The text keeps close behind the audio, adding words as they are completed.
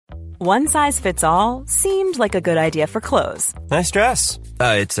One size fits all seemed like a good idea for clothes. Nice dress.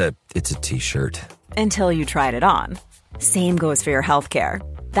 It's a t-shirt. Until you tried it on. Same goes for your healthcare.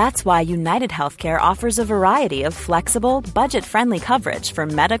 That's why United Healthcare offers a variety of flexible, budget-friendly coverage for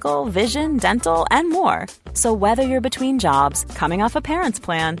medical, vision, dental, and more. So whether you're between jobs, coming off a parent's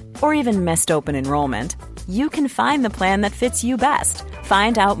plan, or even missed open enrollment, you can find the plan that fits you best.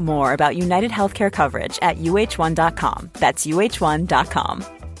 Find out more about United Healthcare coverage at uh1.com. That's uh1.com.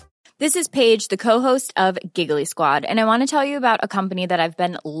 This is Paige, the co-host of Giggly Squad, and I want to tell you about a company that I've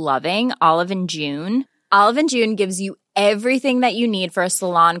been loving, Olive & June. Olive & June gives you everything that you need for a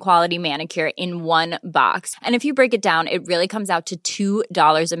salon-quality manicure in one box. And if you break it down, it really comes out to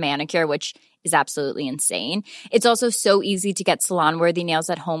 $2 a manicure, which is absolutely insane. It's also so easy to get salon-worthy nails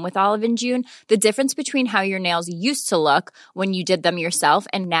at home with Olive & June. The difference between how your nails used to look when you did them yourself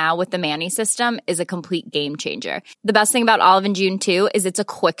and now with the Mani system is a complete game changer. The best thing about Olive & June, too, is it's a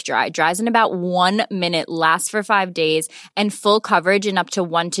quick dry. Dries in about 1 minute, lasts for 5 days, and full coverage in up to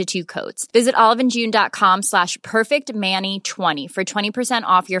 1 to 2 coats. Visit oliveandjune.com/perfectmani20 for 20%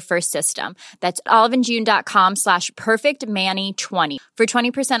 off your first system. That's oliveandjune.com/perfectmani20 for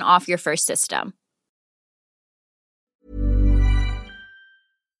 20% off your first system.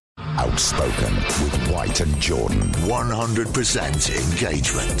 Outspoken with White and Jordan. 100%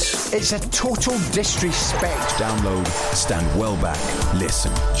 engagement. It's a total disrespect. Download, stand well back,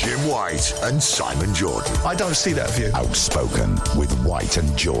 listen. Jim White and Simon Jordan. I don't see that view. Outspoken with White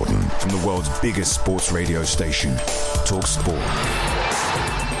and Jordan. From the world's biggest sports radio station, Talk Sport.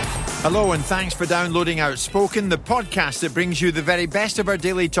 Hello and thanks for downloading Outspoken, the podcast that brings you the very best of our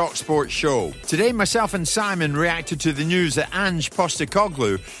daily Talk Sport show. Today, myself and Simon reacted to the news that Ange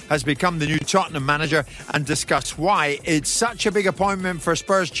Postecoglou has become the new Tottenham manager and discuss why it's such a big appointment for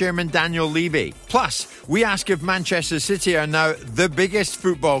Spurs chairman Daniel Levy. Plus, we ask if Manchester City are now the biggest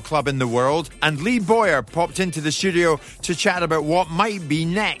football club in the world, and Lee Boyer popped into the studio to chat about what might be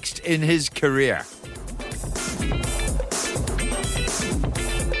next in his career.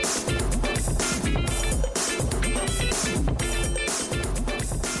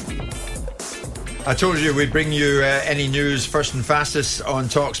 I told you we'd bring you any news first and fastest on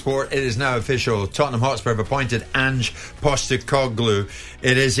TalkSport. It is now official. Tottenham Hotspur have appointed Ange Postecoglou.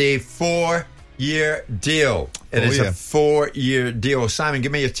 It is a 4-year deal. It is a 4-year deal. Simon,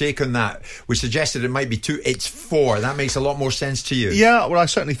 give me your take on that. We suggested it might be 2. It's 4. That makes a lot more sense to you. Yeah, well, I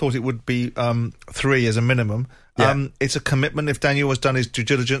certainly thought it would be 3 as a minimum. Yeah. It's a commitment. If Daniel has done his due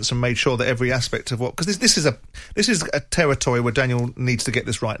diligence and made sure that every aspect of what, because this is a territory where Daniel needs to get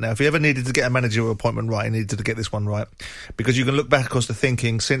this right now. If he ever needed to get a managerial appointment right, he needed to get this one right, because you can look back across the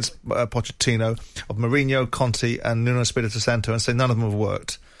thinking since Pochettino of Mourinho, Conte, and Nuno Espirito Santo and say none of them have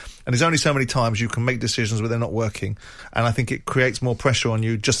worked. And there's only so many times you can make decisions where they're not working. And I think it creates more pressure on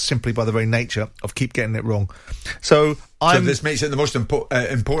you just simply by the very nature of keep getting it wrong. So this makes it the most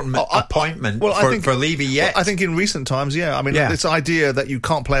important appointment for Levy yet? Well, I think in recent times, yeah. I mean, this idea that you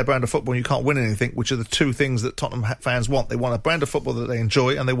can't play a brand of football and you can't win anything, which are the two things that Tottenham fans want. They want a brand of football that they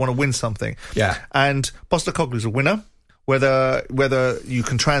enjoy and they want to win something. Yeah. And Postecoglou's a winner. Whether you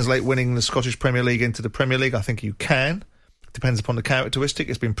can translate winning the Scottish Premier League into the Premier League, I think you can. Depends upon the characteristic.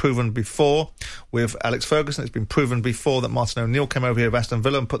 It's been proven before with Alex Ferguson. It's been proven before that Martin O'Neill came over here with Aston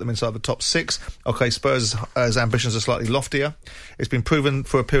Villa and put them inside the top 6. Okay, Spurs' ambitions are slightly loftier. It's been proven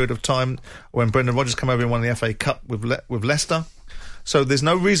for a period of time when Brendan Rodgers came over and won the FA Cup with Leicester. So there's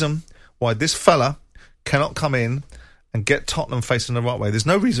no reason why this fella cannot come in and get Tottenham facing the right way. There's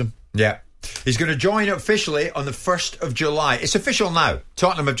no reason. Yeah. He's going to join officially on the 1st of July. It's official now.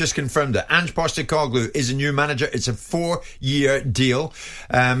 Tottenham have just confirmed it. Ange Postecoglou is a new manager. It's a 4-year deal.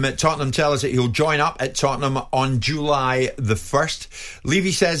 Tottenham tell us that he'll join up at Tottenham on July the 1st.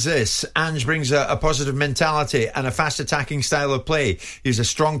 Levy says this: Ange brings a positive mentality and a fast attacking style of play. He has a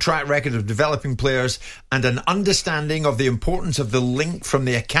strong track record of developing players and an understanding of the importance of the link from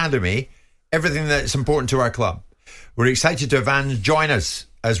the academy, everything that's important to our club. We're excited to have Ange join us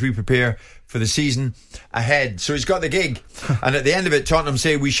as we prepare for the season ahead. So he's got the gig. And at the end of it, Tottenham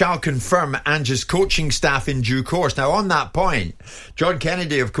say, we shall confirm Ange's coaching staff in due course. Now, on that point, John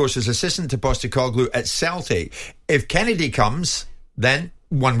Kennedy, of course, is assistant to Postecoglou at Celtic. If Kennedy comes, then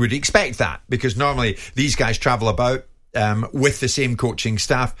one would expect that, because normally these guys travel about with the same coaching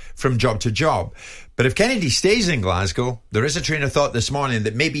staff from job to job. But if Kennedy stays in Glasgow, there is a train of thought this morning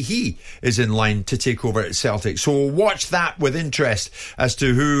that maybe he is in line to take over at Celtic. So we'll watch that with interest as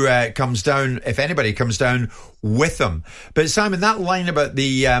to who comes down, if anybody comes down with them. But Simon, that line about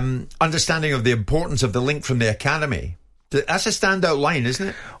the understanding of the importance of the link from the academy, that's a standout line, isn't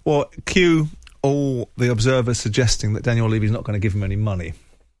it? Well, cue all the observers suggesting that Daniel Levy's not going to give him any money.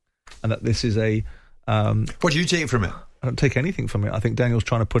 and that this is a... what do you take from it? I don't take anything from it. I think Daniel's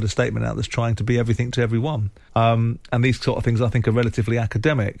trying to put a statement out that's trying to be everything to everyone. And these sort of things, I think, are relatively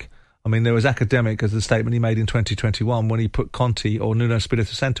academic. I mean, there was academic as the statement he made in 2021 when he put Conte or Nuno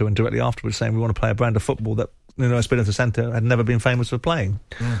Espirito Santo and directly afterwards saying we want to play a brand of football that Nuno Espirito Santo had never been famous for playing.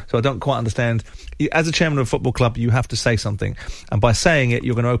 So I don't quite understand. As a chairman of a football club, you have to say something. And by saying it,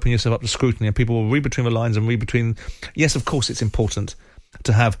 you're going to open yourself up to scrutiny and people will read between the lines and read between... Yes, of course, it's important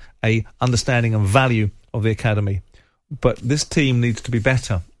to have a understanding and value of the academy. But this team needs to be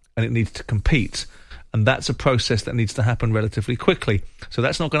better and it needs to compete. And that's a process that needs to happen relatively quickly. So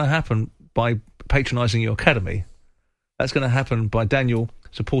that's not going to happen by patronising your academy. That's going to happen by Daniel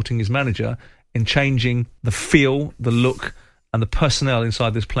supporting his manager in changing the feel, the look and the personnel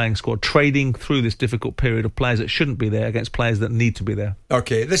inside this playing squad, trading through this difficult period of players that shouldn't be there against players that need to be there.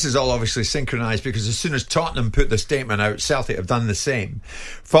 OK, this is all obviously synchronised because as soon as Tottenham put the statement out, Celtic have done the same.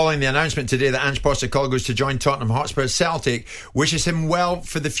 Following the announcement today that Ange Postecoglou is to join Tottenham Hotspur, Celtic wishes him well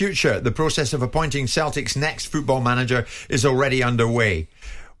for the future. The process of appointing Celtic's next football manager is already underway.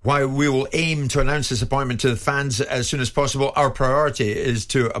 While we will aim to announce this appointment to the fans as soon as possible, our priority is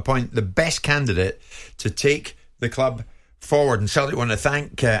to appoint the best candidate to take the club forward. And Celtic want to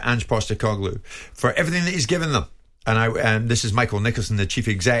thank Ange Postecoglou for everything that he's given them. And this is Michael Nicholson, the chief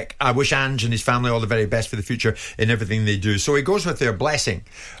exec. I wish Ange and his family all the very best for the future in everything they do. So he goes with their blessing.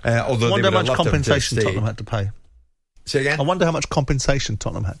 Although I wonder they how much compensation Tottenham had to pay. Say again? I wonder how much compensation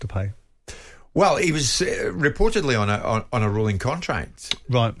Tottenham had to pay. Well, he was reportedly on a rolling contract.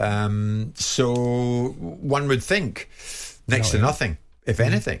 Right. So one would think next to nothing, if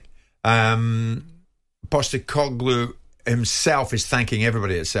anything. Postecoglou himself is thanking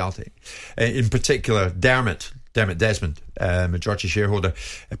everybody at Celtic, in particular Dermot Desmond, majority shareholder,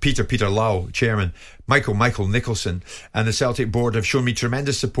 Peter Lau, chairman, Michael Nicholson, and the Celtic board have shown me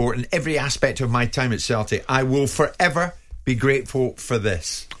tremendous support in every aspect of my time at Celtic. I will forever be grateful for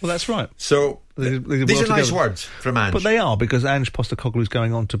this. Well, that's right. So these are nice words from Ange. But they are, because Ange Postecoglou is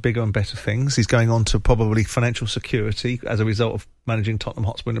going on to bigger and better things. He's going on to probably financial security as a result of managing Tottenham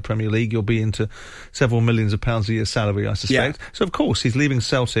Hotspur in the Premier League. You'll be into several millions of pounds a year salary, I suspect. Yeah. So, of course, he's leaving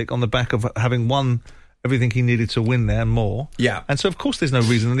Celtic on the back of having won everything he needed to win there and more. Yeah. And so, of course, there's no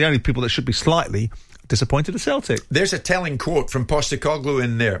reason. And the only people that should be slightly disappointed are Celtic. There's a telling quote from Postecoglou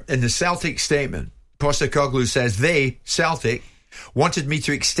in there. In the Celtic statement, Postecoglou says they, Celtic, wanted me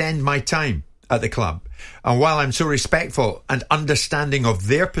to extend my time at the club. And while I'm so respectful and understanding of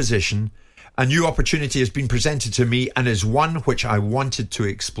their position, a new opportunity has been presented to me and is one which I wanted to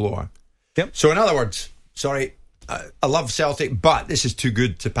explore. Yep. So in other words, sorry, I love Celtic, but this is too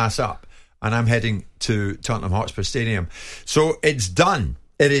good to pass up. And I'm heading to Tottenham Hotspur Stadium. So it's done.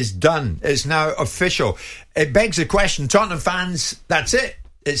 It is done. It's now official. It begs the question, Tottenham fans, that's it.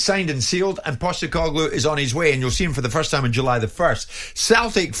 It's signed and sealed, and Postecoglou is on his way, and you'll see him for the first time on July the 1st.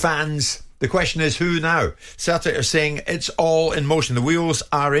 Celtic fans, the question is who now? Celtic are saying it's all in motion. The wheels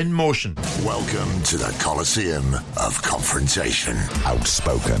are in motion. Welcome to the Coliseum of Confrontation.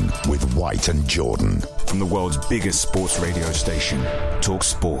 Outspoken with White and Jordan. From the world's biggest sports radio station, Talk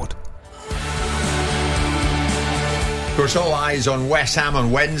Sport. Of course, all eyes on West Ham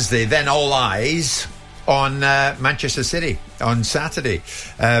on Wednesday, then all eyes on Manchester City on Saturday,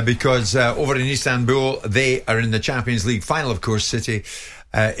 because over in Istanbul they are in the Champions League final. Of course, City,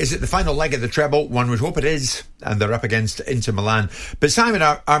 is it the final leg of the treble? One would hope it is, and they're up against Inter Milan. But Simon,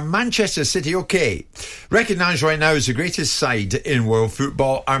 are Manchester City okay? Recognised right now as the greatest side in world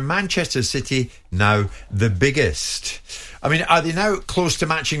football, are Manchester City now the biggest? I mean, are they now close to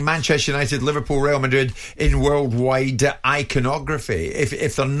matching Manchester United, Liverpool, Real Madrid in worldwide iconography?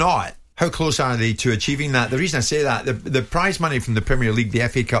 If they're not, how close are they to achieving that? The reason I say that, the prize money from the Premier League, the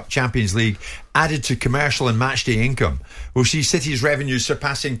FA Cup, Champions League, added to commercial and matchday income, will see City's revenues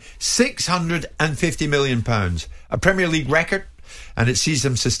surpassing £650 million, a Premier League record, and it sees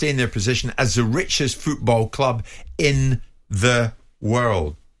them sustain their position as the richest football club in the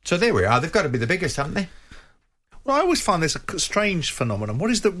world. So there we are. They've got to be the biggest, haven't they? Well, I always find this a strange phenomenon. What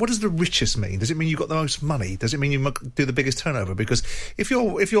does the richest mean? Does it mean you've got the most money? Does it mean you do the biggest turnover? Because if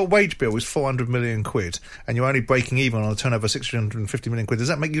your wage bill is 400 million quid and you're only breaking even on a turnover of 650 million quid, does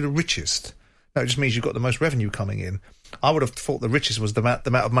that make you the richest? No, it just means you've got the most revenue coming in. I would have thought the richest was the amount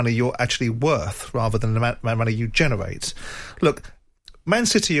of money you're actually worth rather than the amount of money you generate. Look, Man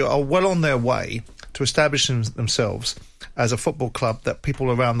City are well on their way to establish themselves as a football club that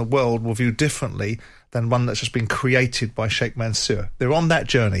people around the world will view differently than one that's just been created by Sheikh Mansour. They're on that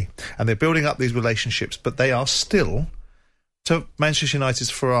journey, and they're building up these relationships, but they are still, to Manchester United's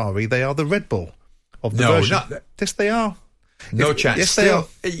Ferrari, they are the Red Bull of the version. Yes, they are. No chance. Yes, still,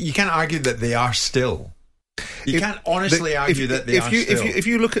 you can't argue that they are still. You can't honestly argue that they are still. If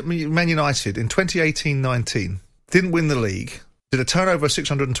you look at Man United in 2018-19, didn't win the league, did a turnover of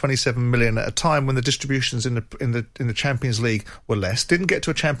 627 million at a time when the distributions in the Champions League were less, didn't get to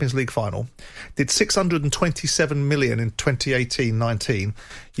a Champions League final, did 627 million in 2018-19.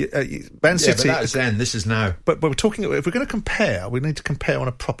 Man City. But that was then. This is now. But we're talking. If we're going to compare, we need to compare on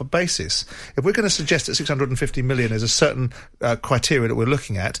a proper basis. If we're going to suggest that 650 million is a certain criteria that we're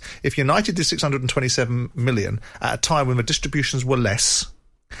looking at, if United did 627 million at a time when the distributions were less,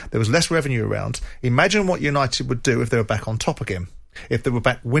 there was less revenue around. Imagine what United would do if they were back on top again. If they were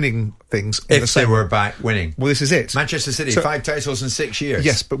back winning things. If they were back winning. Well, this is it. Manchester City, 5 titles in 6 years.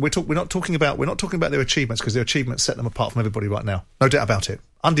 Yes, but we're not talking about their achievements, because their achievements set them apart from everybody right now. No doubt about it.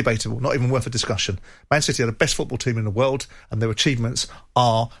 Undebatable. Not even worth a discussion. Man City are the best football team in the world, and their achievements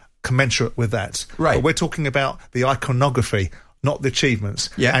are commensurate with that. Right. But we're talking about the iconography, not the achievements.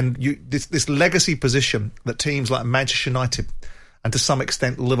 Yeah. And this legacy position that teams like Manchester United, and to some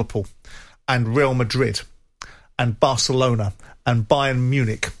extent Liverpool and Real Madrid and Barcelona and Bayern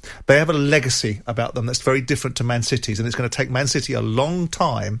Munich, they have a legacy about them that's very different to Man City's, and it's going to take Man City a long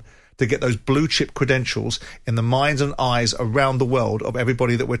time to get those blue chip credentials in the minds and eyes around the world of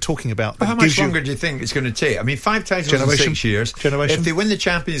everybody that we're talking about. How much longer do you think it's going to take? I mean, 5 titles in 6 years. If they win the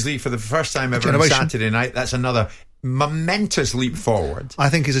Champions League for the first time ever on Saturday night, that's another momentous leap forward. I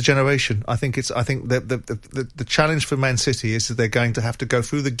think it's a generation. I think the challenge for Man City is that they're going to have to go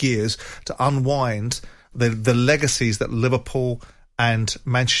through the gears to unwind the legacies that Liverpool and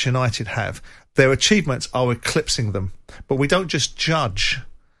Manchester United have. Their achievements are eclipsing them, but we don't just judge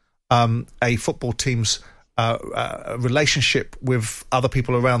a football team's relationship with other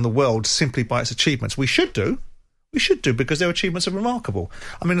people around the world simply by its achievements. We should do, because their achievements are remarkable.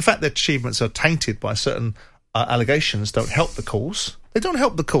 I mean, the fact that achievements are tainted by certain allegations don't help the cause. They don't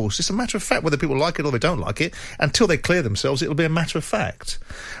help the cause. It's a matter of fact whether people like it or they don't like it. Until they clear themselves, it'll be a matter of fact.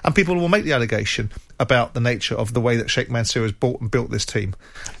 And people will make the allegation about the nature of the way that Sheikh Mansour has bought and built this team.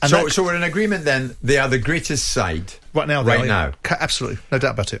 And so we're in agreement then, they are the greatest side. Right now. Absolutely. No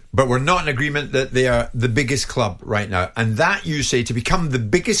doubt about it. But we're not in agreement that they are the biggest club right now. And that, you say, to become the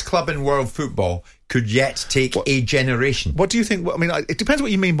biggest club in world football could yet take a generation. What do you think? I mean, it depends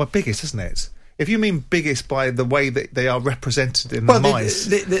what you mean by biggest, isn't it? If you mean biggest by the way that they are represented in the minds...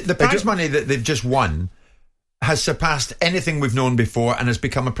 The prize money that they've just won has surpassed anything we've known before and has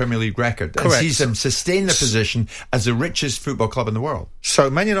become a Premier League record. Correct. And sees them sustain the position as the richest football club in the world. So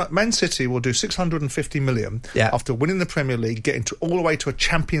Man City will do 650 million after winning the Premier League, getting all the way to a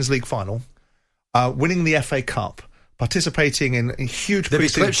Champions League final, winning the FA Cup, participating in huge... They've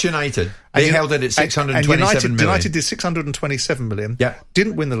eclipsed United. They held it at 627 million. United did 627 million. Yeah.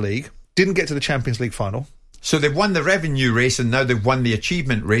 Didn't win the league. Didn't get to the Champions League final. So they've won the revenue race and now they've won the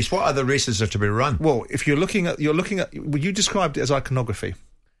achievement race. What other races are to be run? Well, if you're looking at, you described it as iconography.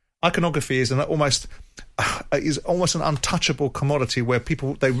 Iconography is almost an untouchable commodity where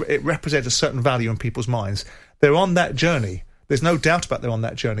it represents a certain value in people's minds. They're on that journey. There's no doubt about they're on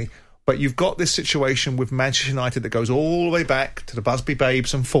that journey. But you've got this situation with Manchester United that goes all the way back to the Busby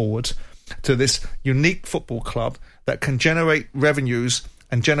Babes and forward to this unique football club that can generate revenues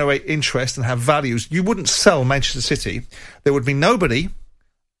and generate interest and have values. You wouldn't sell Manchester City. There would be nobody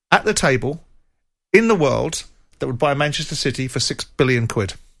at the table in the world that would buy Manchester City for 6 billion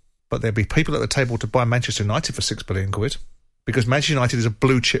quid. But there'd be people at the table to buy Manchester United for 6 billion quid, because Manchester United is a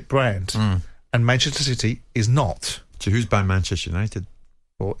blue chip brand and Manchester City is not. So who's buying Manchester United?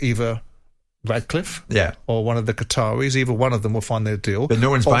 Or either Radcliffe, or one of the Qataris. Either one of them will find their deal. But no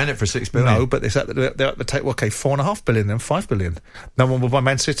one's buying it for 6 billion. No, but they're at the table. Okay, 4.5 billion, then 5 billion. No one will buy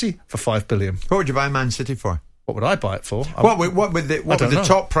Man City for 5 billion. What would you buy Man City for? What would I buy it for? What would the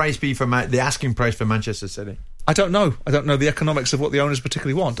top price be for the asking price for Manchester City? I don't know. I don't know the economics of what the owners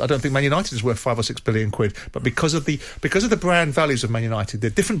particularly want. I don't think Man United is worth 5 or 6 billion quid. But because of the brand values of Man United, they're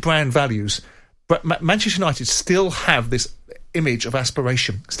different brand values. But Manchester United still have this image of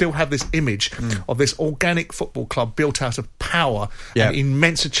aspiration, still have this image of this organic football club built out of power and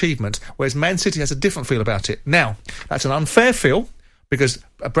immense achievement, whereas Man City has a different feel about it. Now, that's an unfair feel, because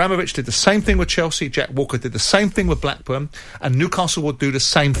Abramovich did the same thing with Chelsea, Jack Walker did the same thing with Blackburn, and Newcastle will do the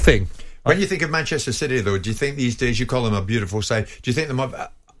same thing. When you think of Manchester City, though, do you think these days, you call them a beautiful side, do you think them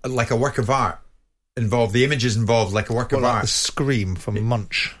like a work of art? Involved, the images involved like a work of art. Like the scream from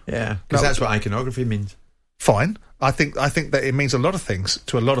Munch. Yeah, because that's what iconography means. Fine. I think that it means a lot of things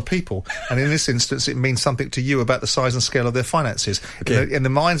to a lot of people, and in this instance it means something to you about the size and scale of their finances. In the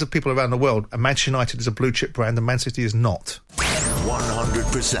minds of people around the world, Manchester United is a blue chip brand and Man City is not.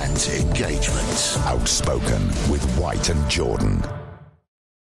 100% engagement. Outspoken with White and Jordan.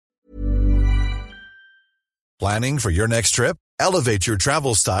 Planning for your next trip? Elevate your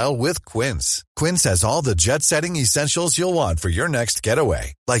travel style with Quince. Quince has all the jet-setting essentials you'll want for your next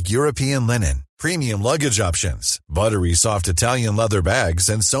getaway, like European linen, premium luggage options, buttery soft Italian leather bags,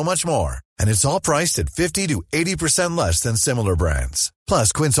 and so much more. And it's all priced at 50 to 80% less than similar brands.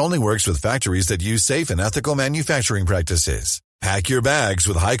 Plus, Quince only works with factories that use safe and ethical manufacturing practices. Pack your bags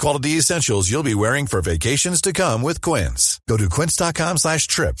with high-quality essentials you'll be wearing for vacations to come with Quince. Go to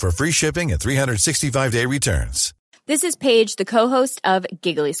quince.com/trip for free shipping and 365-day returns. This is Paige, the co-host of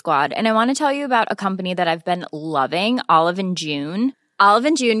Giggly Squad, and I want to tell you about a company that I've been loving, Olive & June.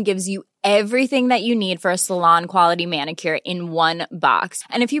 Olive & June gives you everything that you need for a salon-quality manicure in one box.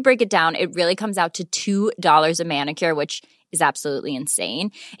 And if you break it down, it really comes out to $2 a manicure, which is absolutely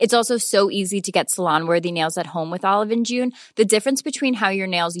insane. It's also so easy to get salon-worthy nails at home with Olive & June. The difference between how your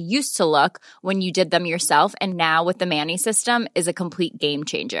nails used to look when you did them yourself and now with the Mani system is a complete game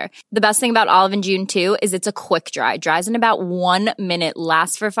changer. The best thing about Olive & June, too, is it's a quick dry. Dries in about 1 minute,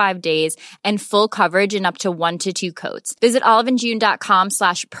 lasts for 5 days, and full coverage in up to 1 to 2 coats. Visit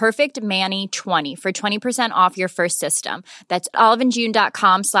oliveandjune.com/perfectmani20 for 20% off your first system. That's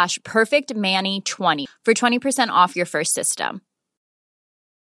oliveandjune.com/perfectmani20 for 20% off your first system.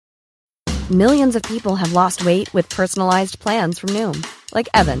 Millions of people have lost weight with personalized plans from Noom. Like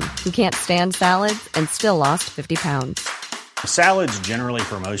Evan, who can't stand salads and still lost 50 pounds. Salads generally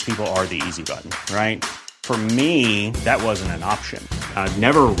for most people are the easy button, right? For me, that wasn't an option. I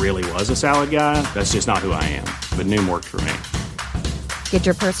never really was a salad guy. That's just not who I am. But Noom worked for me. Get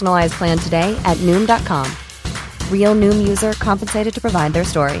your personalized plan today at Noom.com. Real Noom user compensated to provide their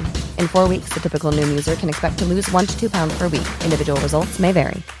story. In 4 weeks, the typical Noom user can expect to lose 1 to 2 pounds per week. Individual results may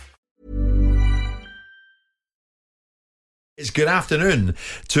vary. It's good afternoon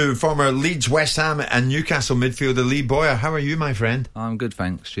to former Leeds, West Ham and Newcastle midfielder Lee Boyer. How are you, my friend? I'm good,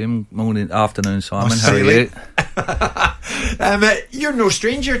 thanks, Jim. Morning, afternoon, Simon. How are you? You're no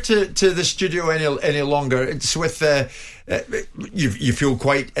stranger to the studio any longer. It's with you feel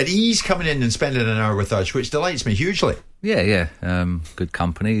quite at ease coming in and spending an hour with us, which delights me hugely. Yeah. Good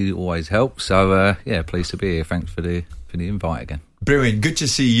company always helps. So pleased to be here. Thanks for the invite again. Brilliant. Good to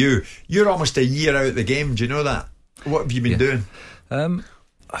see you. You're almost a year out of the game. Do you know that? What have you been doing?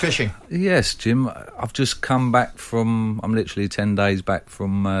 Fishing? Yes, Jim. I've just come back I'm literally 10 days back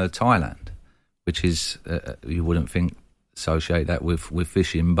from Thailand, which is, you wouldn't think, associate that with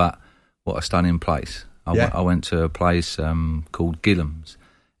fishing, but what a stunning place. I went to a place called Gillam's,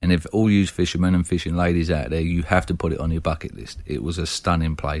 and if all you fishermen and fishing ladies out there, you have to put it on your bucket list. It was a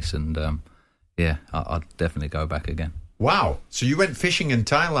stunning place, and I'd definitely go back again. Wow. So you went fishing in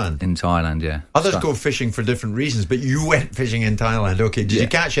Thailand? In Thailand, yeah. Others go fishing for different reasons, but you went fishing in Thailand. Okay. Did you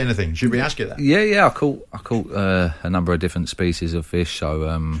catch anything? Should we ask you that? Yeah. I caught a number of different species of fish.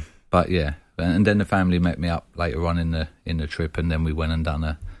 So, but yeah. And then the family met me up later on in the trip, and then we went and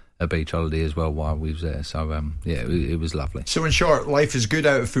done a beach holiday as well while we was there. So, it was lovely. So in short, life is good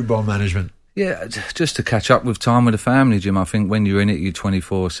out of football management? Yeah, just to catch up with time with the family, Jim. I think when you're in it, you're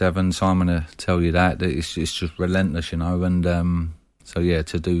 24/7. Simon will tell you that it's just relentless, you know. And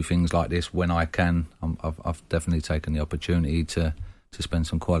to do things like this when I can, I've definitely taken the opportunity to spend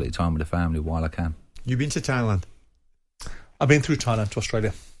some quality time with the family while I can. You've been to Thailand? I've been through Thailand to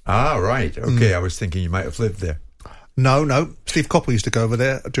Australia. Ah, right. Okay, I was thinking you might have lived there. No. Steve Coppell used to go over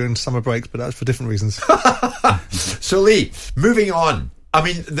there during summer breaks, but that was for different reasons. So, Lee, moving on. I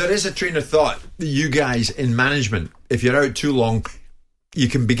mean, there is a train of thought that you guys in management, if you're out too long, you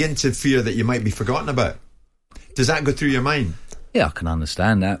can begin to fear that you might be forgotten about. Does that go through your mind? Yeah, I can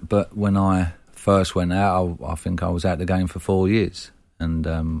understand that. But when I first went out, I think I was out the game for 4 years. And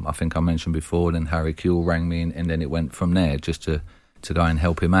I think I mentioned before, then Harry Kewell rang me, and then it went from there just to go and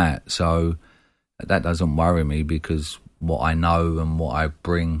help him out. So that doesn't worry me, because what I know and what I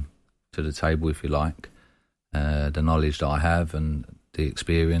bring to the table, if you like, the knowledge that I have and the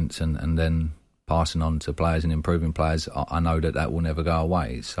experience, and then passing on to players and improving players, I know that will never go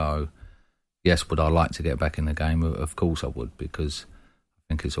away. So, yes, would I like to get back in the game? Of course I would, because I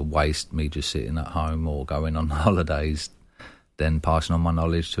think it's a waste me just sitting at home or going on holidays, then passing on my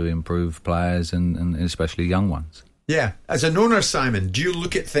knowledge to improve players and especially young ones. Yeah. As an owner, Simon, do you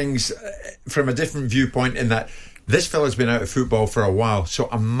look at things from a different viewpoint in that this fella's been out of football for a while, so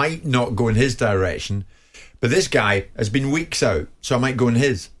I might not go in his direction, but this guy has been weeks out, so I might go in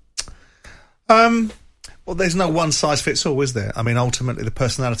his? Well, there's no one size fits all, is there? I mean, ultimately, the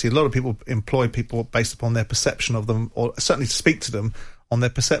personality, a lot of people employ people based upon their perception of them, or certainly speak to them on their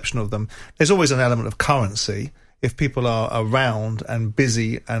perception of them. There's always an element of currency if people are around and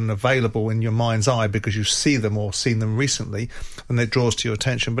busy and available in your mind's eye because you see them or seen them recently, then it draws to your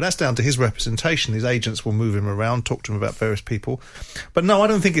attention. But that's down to his representation. His agents will move him around, talk to him about various people. But no, I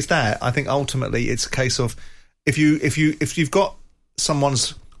don't think it's that. I think ultimately it's a case of if you've got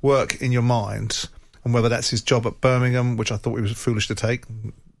someone's work in your mind, and whether that's his job at Birmingham, which I thought he was foolish to take,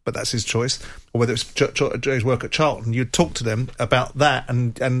 but that's his choice, or whether it's Jay's work at Charlton, you'd talk to them about that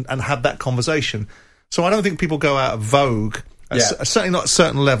and have that conversation. So I don't think people go out of vogue, certainly not at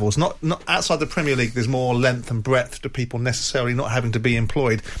certain levels. Not outside the Premier League, there's more length and breadth to people necessarily not having to be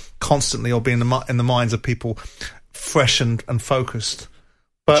employed constantly or be in the minds of people fresh and focused.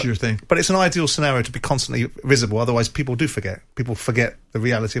 But, sure thing. But it's an ideal scenario to be constantly visible, otherwise people do forget. People forget the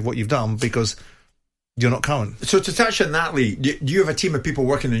reality of what you've done because you're not current. So to touch on that, Lee, do you have a team of people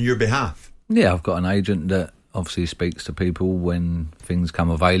working on your behalf? Yeah, I've got an agent that obviously speaks to people when things come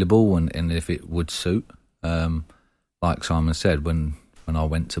available and if it would suit. Like Simon said, when I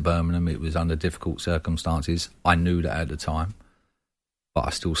went to Birmingham, it was under difficult circumstances. I knew that at the time, but I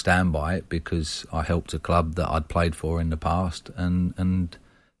still stand by it because I helped a club that I'd played for in the past and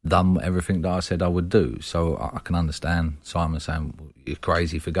done everything that I said I would do. So I can understand Simon saying, well, you're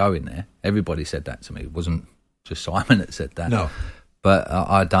crazy for going there. Everybody said that to me. It wasn't just Simon that said that. No. But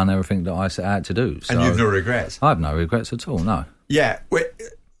I'd done everything that I set out to do. So and you've no regrets? I have no regrets at all, no. Yeah.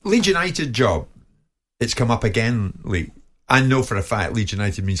 Leeds United job, it's come up again, Lee. I know for a fact Leeds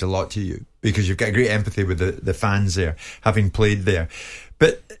United means a lot to you because you've got great empathy with the fans there, having played there.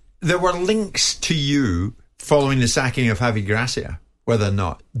 But there were links to you following the sacking of Javi Gracia, whether or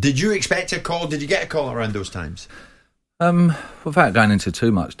not. Did you expect a call? Did you get a call around those times? Without going into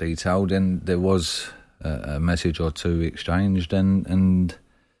too much detail, then there was a message or two exchanged and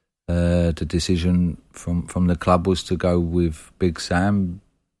the decision from the club was to go with Big Sam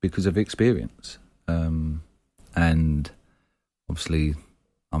because of experience. And obviously,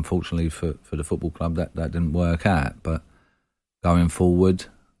 unfortunately for the football club, that didn't work out. But going forward,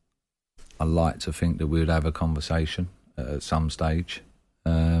 I like to think that we would have a conversation at some stage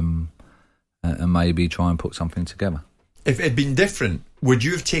and maybe try and put something together. If it had been different, would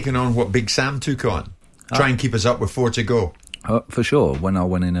you have taken on what Big Sam took on? Try and keep us up with 4 to go? For sure. When I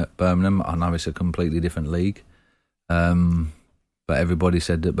went in at Birmingham, I know it's a completely different league. But everybody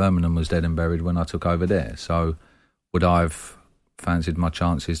said that Birmingham was dead and buried when I took over there. So would I have fancied my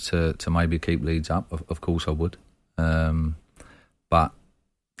chances to maybe keep Leeds up? Of course I would. But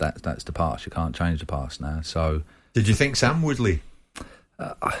that's the past. You can't change the past now. So did you think Sam would, Lee?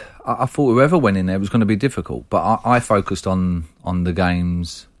 I thought whoever went in there was going to be difficult. But I focused on the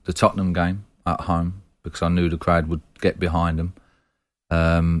games, the Tottenham game at home, because I knew the crowd would get behind them.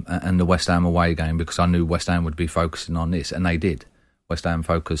 And the West Ham away game because I knew West Ham would be focusing on this, and they did. West Ham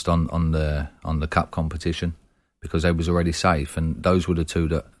focused on the cup competition because they was already safe, and those were the two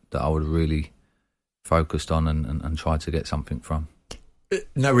that I would really focused on and tried to get something from.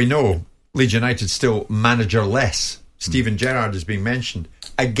 Now we know Leeds United still manager-less. Steven Gerrard has been mentioned.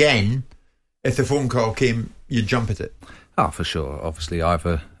 Again, if the phone call came, you'd jump at it. Oh, for sure. Obviously, I have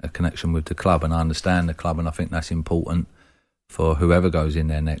a connection with the club and I understand the club, and I think that's important for whoever goes in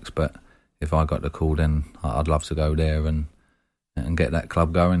there next. But if I got the call, then I'd love to go there and get that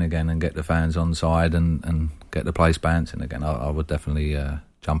club going again and get the fans on side and get the place bouncing again. I would definitely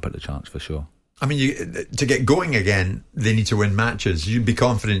jump at the chance for sure. I mean, to get going again, they need to win matches. You'd be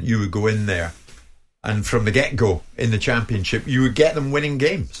confident you would go in there and from the get-go in the Championship, you would get them winning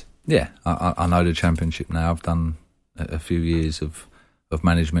games. Yeah, I know the Championship now. I've done a few years of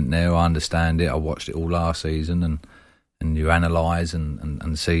management there. I understand it. I watched it all last season and you analyse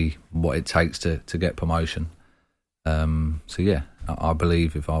and see what it takes to get promotion. So yeah, I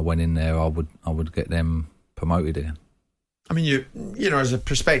believe if I went in there, I would get them promoted again. I mean, you know, as a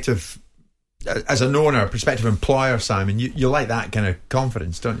prospective, as an owner, a prospective employer, Simon, you like that kind of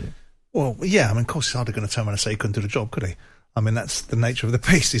confidence, don't you? Well, yeah. I mean, of course, he's hardly going to turn around and say he couldn't do the job, could he? I mean, that's the nature of the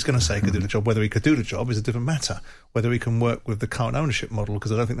beast. He's going to say he could do the job. Whether he could do the job is a different matter. Whether he can work with the current ownership model,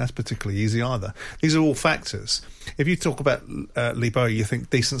 because I don't think that's particularly easy either. These are all factors. If you talk about Lee Bowyer, you think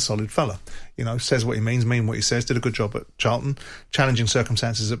decent, solid fella. You know, says what he means, mean what he says, did a good job at Charlton, challenging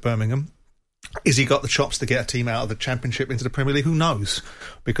circumstances at Birmingham. Is he got the chops to get a team out of the Championship into the Premier League? Who knows?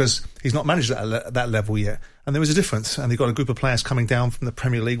 Because he's not managed at that level yet. And there is a difference. And they've got a group of players coming down from the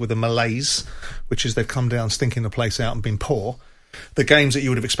Premier League with a malaise, which is they've come down stinking the place out and been poor. The games that you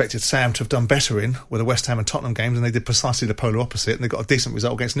would have expected Sam to have done better in were the West Ham and Tottenham games, and they did precisely the polar opposite, and they got a decent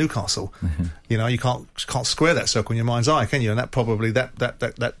result against Newcastle. Mm-hmm. You know, you can't square that circle in your mind's eye, can you? And that probably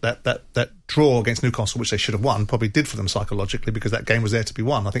that draw against Newcastle, which they should have won, probably did for them psychologically, because that game was there to be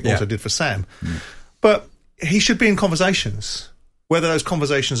won. I think also did for Sam. Mm. But he should be in conversations. Whether those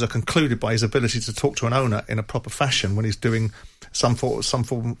conversations are concluded by his ability to talk to an owner in a proper fashion when he's doing some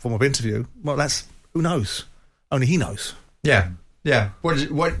form of interview, well, who knows? Only he knows. Yeah.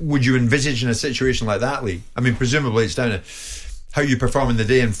 What would you envisage in a situation like that, Lee? I mean, presumably it's down to how you perform in the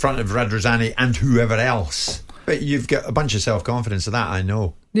day in front of Radrizzani and whoever else. But you've got a bunch of self-confidence of that, I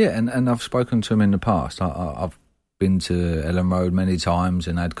know. Yeah, and I've spoken to him in the past. I've been to Ellen Road many times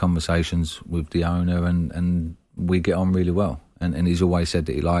and had conversations with the owner, and we get on really well. And he's always said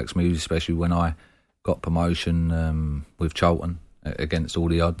that he likes me, especially when I got promotion with Charlton against all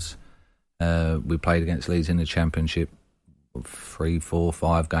the odds. We played against Leeds in the Championship 3, 4,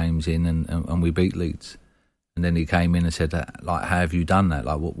 5 games in, and we beat Leeds. And then he came in and said, like, how have you done that?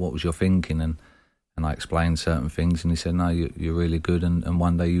 Like, what was your thinking? And I explained certain things, and he said, no, you're really good, and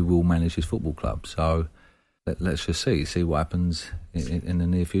one day you will manage this football club. So let's just see what happens in the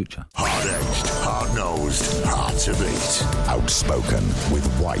near future. Hard-edged, hard-nosed, hard to beat. Outspoken with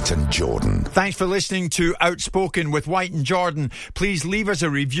White and Jordan. Thanks for listening to Outspoken with White and Jordan. Please leave us a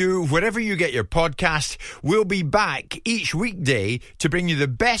review wherever you get your podcast. We'll be back each weekday to bring you the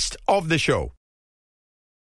best of the show.